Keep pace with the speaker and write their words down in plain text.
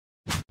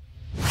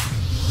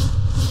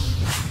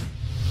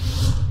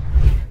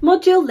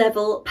Module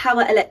Level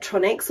Power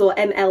Electronics, or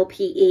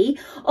MLPE,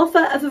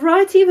 offer a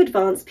variety of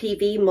advanced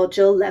PV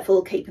module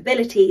level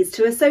capabilities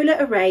to a solar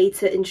array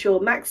to ensure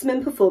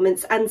maximum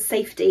performance and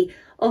safety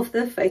of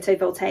the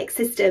photovoltaic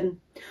system.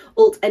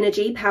 Alt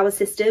Energy Power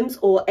Systems,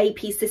 or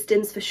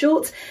APsystems for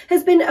short,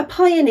 has been a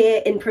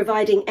pioneer in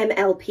providing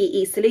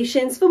MLPE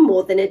solutions for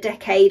more than a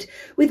decade,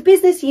 with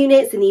business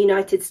units in the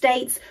United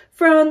States,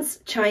 France,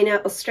 China,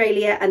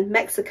 Australia and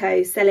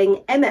Mexico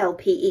selling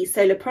MLPE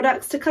solar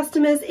products to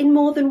customers in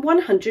more than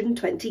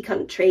 120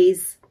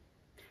 countries.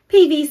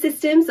 PV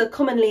systems are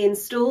commonly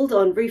installed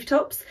on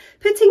rooftops,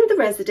 putting the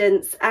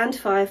residents and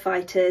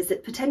firefighters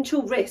at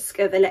potential risk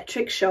of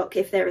electric shock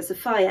if there is a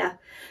fire.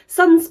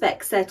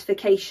 Sunspec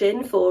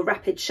Certification for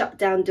Rapid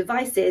Shutdown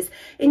devices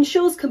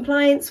ensures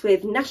compliance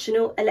with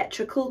National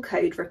Electrical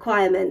Code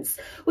requirements,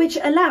 which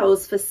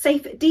allows for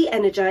safe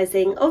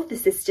de-energising of the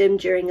system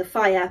during a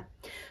fire.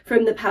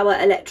 From the power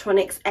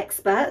electronics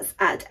experts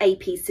at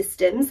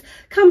APsystems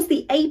comes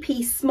the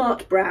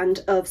APsmart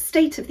brand of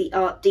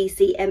state-of-the-art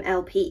DC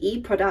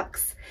MLPE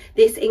products.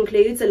 This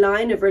includes a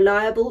line of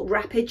reliable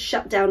rapid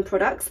shutdown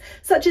products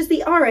such as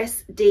the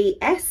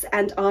RSD-S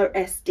and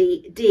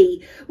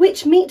RSD-D,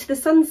 which meet the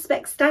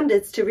Sunspec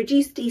standards to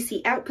reduce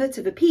DC output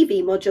of a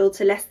PV module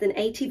to less than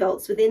 80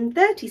 volts within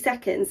 30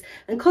 seconds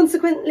and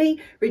consequently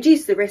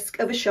reduce the risk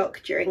of a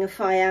shock during a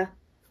fire.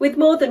 With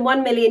more than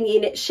 1 million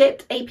units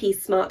shipped,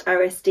 APsmart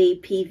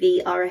RSD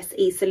PV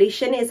RSE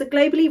solution is a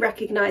globally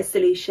recognised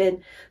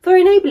solution for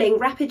enabling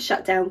rapid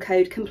shutdown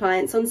code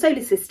compliance on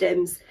solar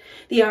systems.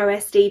 The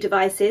RSD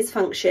devices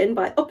function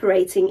by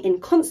operating in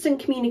constant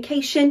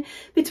communication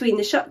between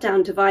the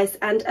shutdown device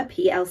and a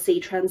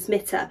PLC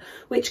transmitter,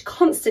 which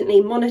constantly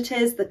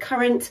monitors the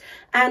current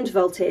and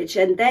voltage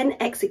and then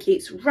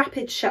executes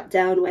rapid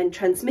shutdown when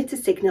transmitter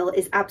signal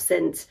is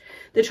absent.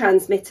 The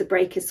transmitter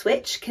breaker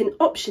switch can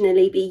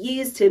optionally be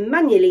used to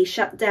manually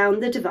shut down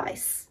the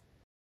device.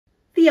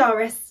 The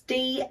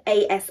RSD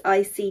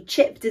ASIC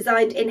chip,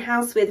 designed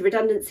in-house with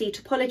redundancy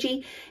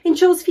topology,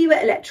 ensures fewer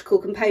electrical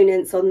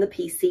components on the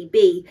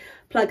PCB.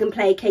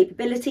 Plug-and-play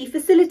capability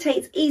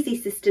facilitates easy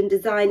system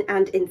design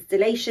and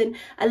installation,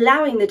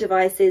 allowing the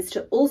devices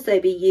to also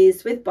be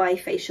used with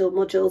bifacial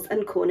modules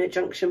and corner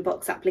junction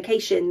box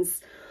applications.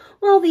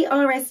 While the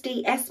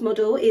RSD-S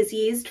model is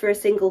used for a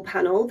single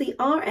panel, the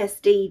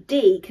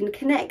RSD-D can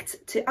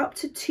connect to up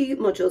to 2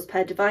 modules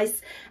per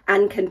device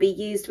and can be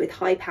used with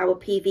high-power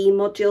PV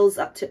modules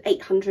up to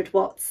 800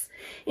 watts.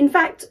 In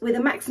fact, with a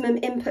maximum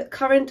input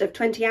current of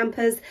 20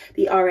 amperes,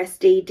 the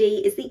RSD-D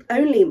is the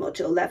only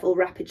module-level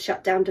rapid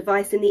shutdown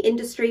device in the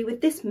industry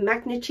with this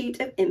magnitude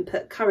of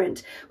input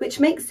current, which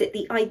makes it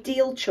the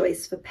ideal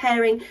choice for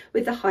pairing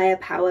with the higher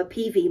power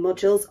PV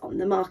modules on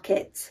the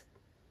market.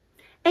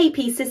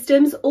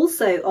 APsystems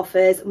also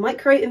offers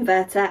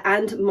microinverter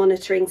and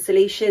monitoring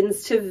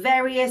solutions to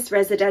various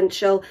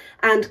residential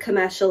and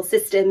commercial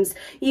systems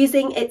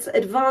using its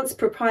advanced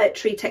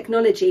proprietary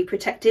technology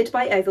protected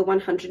by over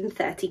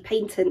 130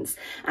 patents,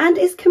 and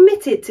is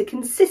committed to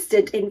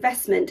consistent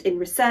investment in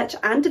research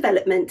and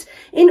development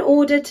in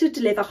order to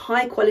deliver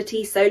high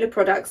quality solar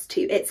products to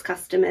its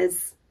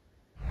customers.